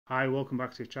Hi, welcome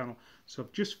back to the channel. So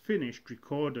I've just finished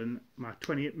recording my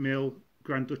 28mm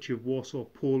Grand Duchy of Warsaw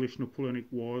Polish Napoleonic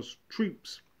Wars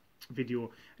troops video,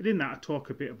 and in that I talk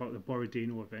a bit about the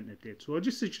Borodino event I did. So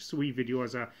it's just a wee video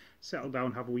as I settle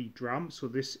down, have a wee dram. So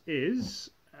this is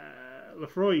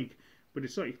Refight, but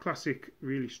it's not your classic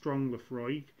really strong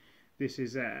Refight. This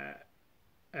is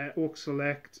Oak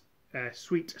Select,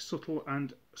 sweet, subtle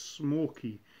and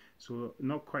smoky. So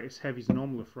not quite as heavy as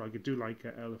normal Lafroig. I do like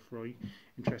Lafroig.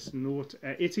 Interesting note.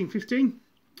 1815,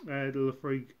 the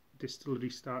Lafroig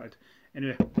distillery started.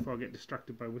 Anyway, before I get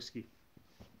distracted by whiskey.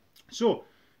 So,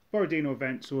 Borodino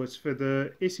event. So it's for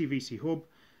the ACVC hub.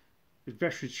 The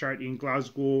Veterans Charity in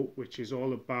Glasgow, which is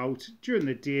all about, during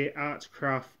the day, art,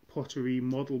 craft, pottery,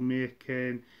 model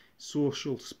making,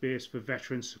 social space for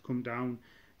veterans to come down,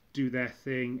 do their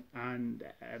thing, and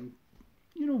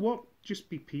you know what? Just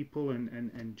be people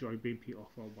and enjoy being people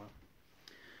for a while.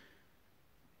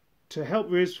 To help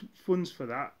raise funds for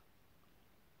that,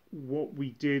 what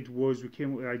we did was we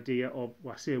came up with the idea of,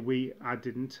 well, I say we, I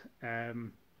didn't, a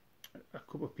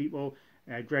couple of people,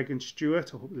 Greg and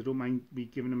Stuart, I hope they don't mind me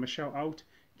giving them a shout out,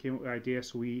 came up with the idea.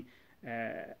 So we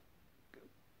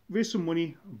raised some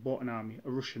money and bought an army,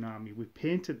 a Russian army. We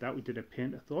painted that, we did a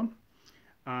paint-a-thon,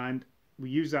 and we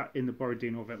used that in the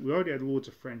Borodino event. We already had loads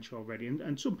of French already,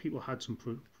 and some people had some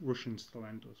Russians to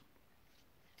lend us.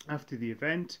 After the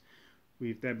event,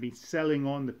 we've then been selling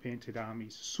on the painted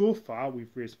armies. So far,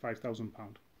 we've raised £5,000,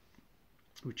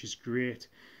 which is great.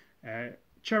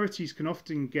 Charities can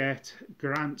often get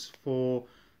grants for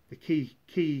the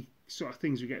key sort of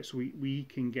things we get. So we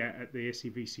can get at the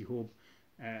ACVC hub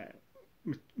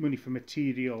money for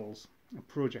materials and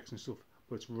projects and stuff,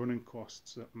 but it's running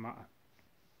costs that matter.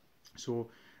 So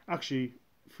actually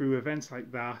through events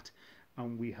like that,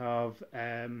 and we have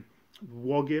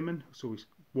wargaming, so we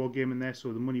wargaming there,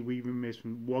 so the money we raise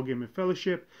from Wargaming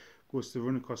Fellowship goes to the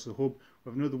running costs of the hub.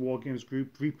 We have another Wargames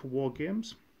group, Reaper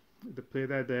Wargames, they play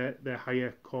there, their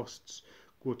higher costs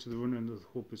go to the running of the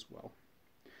hub as well.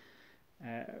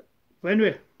 But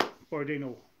anyway,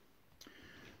 Borodino.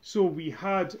 So we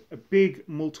had a big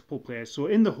multiple players. So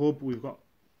in the hub we've got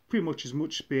pretty much as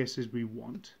much space as we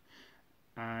want.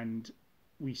 And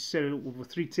we set it up over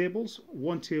 3 tables.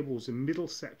 One table was the middle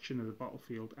section of the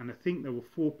battlefield, and I think there were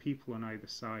 4 people on either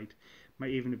side.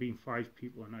 Might even have been 5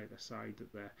 people on either side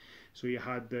of there. So you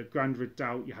had the Grand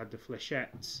Redoubt, you had the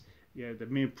Flechettes, yeah, the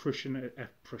main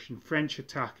French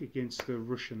attack against the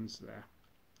Russians there.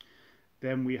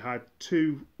 Then we had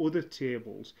 2 other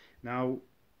tables. Now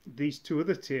these 2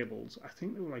 other tables, I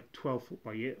think they were like 12 foot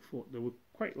by 8 foot. They were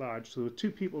quite large. So there were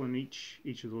 2 people in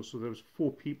each of those. So there was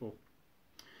 4 people.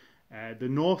 The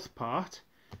north part,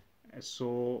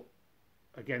 so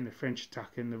again the French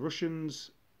attacking the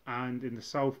Russians, and in the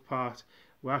south part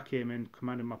where I came in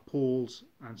commanding my Poles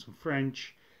and some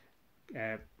French,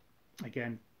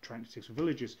 again trying to take some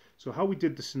villages. So how we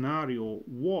did the scenario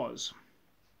was,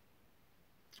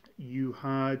 you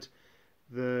had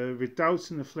the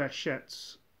redoubts and the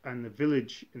flechettes, and the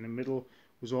village in the middle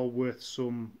was all worth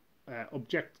some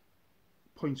object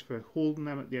points for holding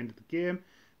them at the end of the game.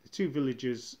 The 2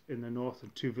 villages in the north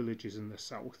and 2 villages in the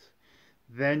south.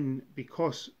 Then,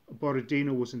 because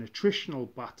Borodino was an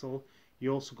attritional battle,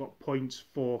 you also got points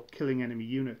for killing enemy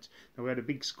units. Now we had a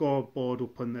big scoreboard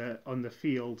up on the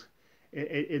field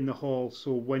in the hall,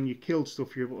 so when you killed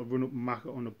stuff you're able to run up and mark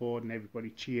it on the board and everybody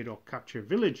cheered or capture a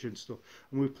village and stuff.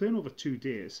 And we were playing over 2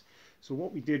 days. So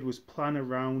what we did was plan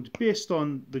around, based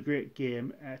on the great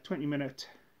game, 20-minute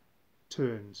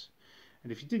turns.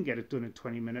 And if you didn't get it done in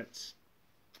 20 minutes,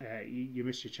 you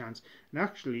missed your chance. And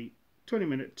actually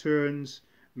 20-minute turns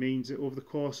means that over the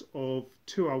course of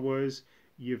 2 hours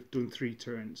you've done 3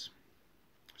 turns,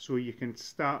 so you can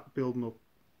start building up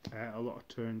a lot of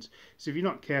turns. So if you're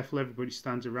not careful, everybody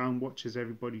stands around, watches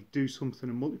everybody do something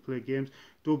in multiplayer games.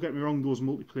 Don't get me wrong, those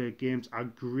multiplayer games are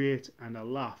great and a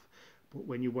laugh, but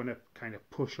when you want to kind of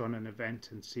push on an event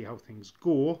and see how things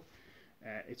go,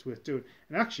 it's worth doing.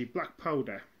 And actually Black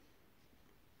Powder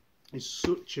is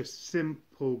such a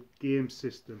simple game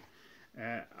system.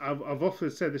 I've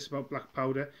often said this about Black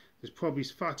Powder. There's probably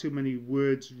far too many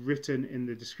words written in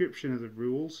the description of the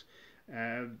rules.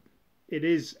 It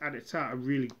is at its heart a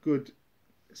really good,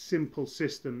 simple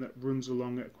system that runs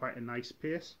along at quite a nice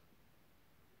pace.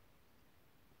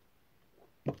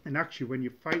 And actually, when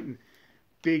you're fighting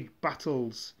big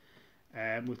battles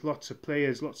with lots of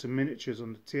players, lots of miniatures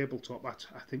on the tabletop,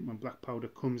 I think when Black Powder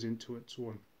comes into its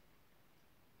own.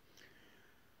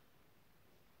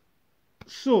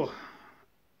 So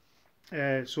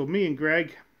me and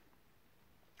Greg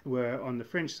were on the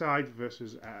French side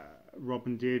versus Rob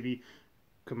and Davey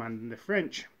commanding the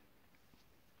French.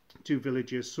 two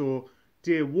villages. So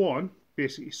day one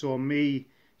basically saw me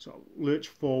sort of lurch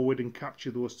forward and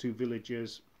capture those two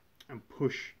villages and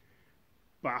push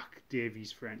back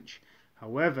Davy's French.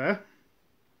 However,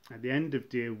 at the end of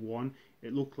day one,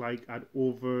 it looked like I'd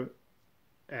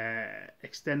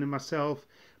extended myself.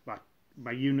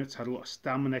 My units had a lot of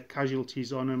stamina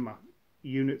casualties on them.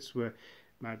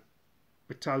 My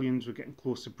battalions were getting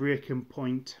close to breaking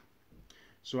point.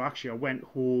 So actually I went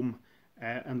home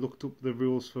and looked up the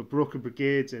rules for broken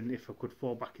brigades and if I could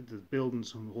fall back into the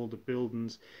buildings and hold the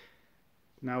buildings.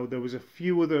 Now there was a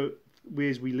few other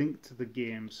ways we linked to the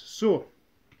games. So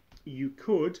you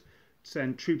could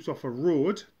send troops off a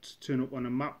road to turn up on a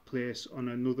map place on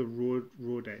another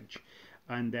road edge.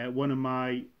 And one of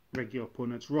my regular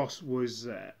opponents, Ross,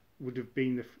 would have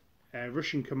been the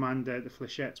Russian commander, the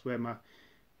Flechettes, where my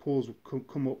Poles would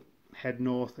come up, head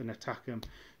north and attack him.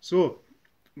 So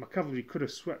my cavalry could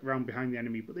have swept round behind the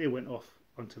enemy, but they went off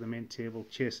onto the main table,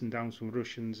 chasing down some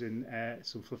Russians in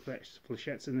some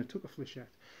Flechettes, and they took a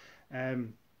Flechette.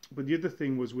 But the other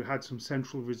thing was we had some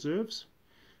central reserves,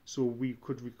 so we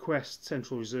could request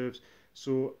central reserves.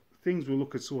 So things were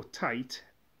looking so tight.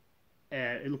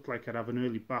 It looked like I'd have an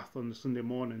early bath on the Sunday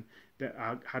morning, that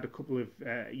I had a couple of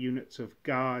units of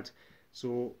guard.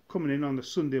 So coming in on the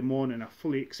Sunday morning, I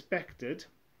fully expected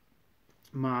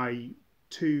my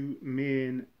two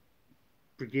main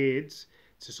brigades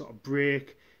to sort of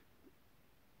break,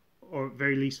 or at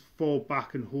very least fall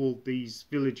back and hold these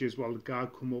villages while the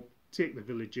guard come up, take the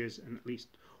villages, and at least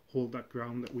hold that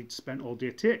ground that we'd spent all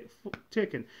day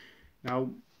taking. Now,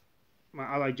 my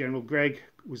Allied General Greg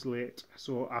was late,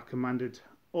 so I commanded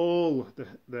all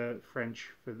the French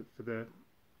for the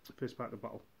first part of the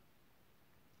battle.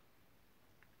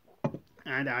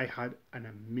 And I had an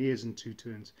amazing 2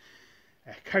 turns.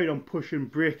 Carried on pushing,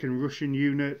 breaking Russian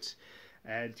units,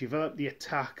 developed the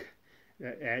attack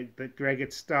that Greg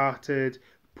had started,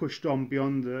 pushed on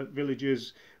beyond the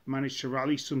villages, managed to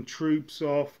rally some troops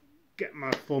off, get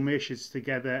my formations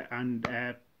together and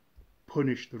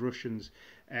punish the Russians.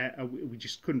 We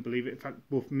just couldn't believe it. In fact,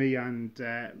 both me and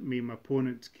my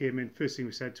opponent came in. First thing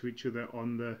we said to each other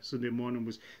on the Sunday morning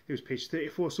was, it was page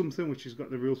 34 something, which has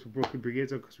got the rules for broken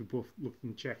brigades on, because we both looked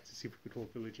and checked to see if we could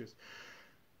hold villages.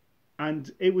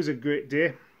 And it was a great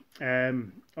day.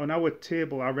 On our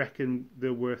table, I reckon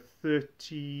there were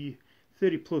 30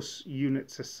 plus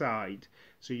units aside.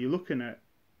 So you're looking at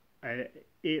an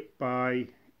 8 by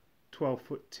 12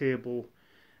 foot table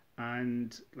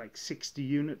and like 60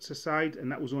 units aside,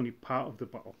 and that was only part of the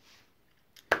battle.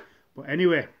 But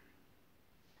anyway,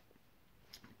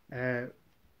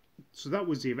 so that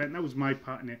was the event. That was my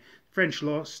part in it. French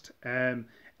lost.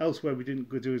 Elsewhere we didn't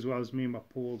go do as well as me and my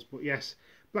Poles. But yes,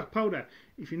 Black Powder.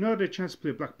 If you not had a chance to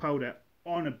play Black Powder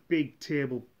on a big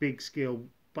table, big scale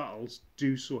battles,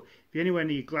 do so. If you're anywhere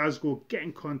near Glasgow, get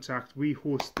in contact. We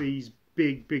host these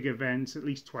big events at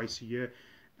least twice a year.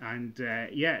 And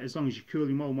yeah, as long as you're cool,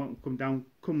 you're more than welcome to come down,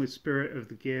 come with spirit of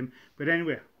the game. But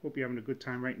anyway, hope you're having a good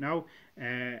time right now,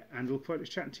 and look forward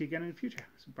to chatting to you again in the future.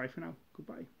 So bye for now.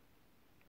 Goodbye.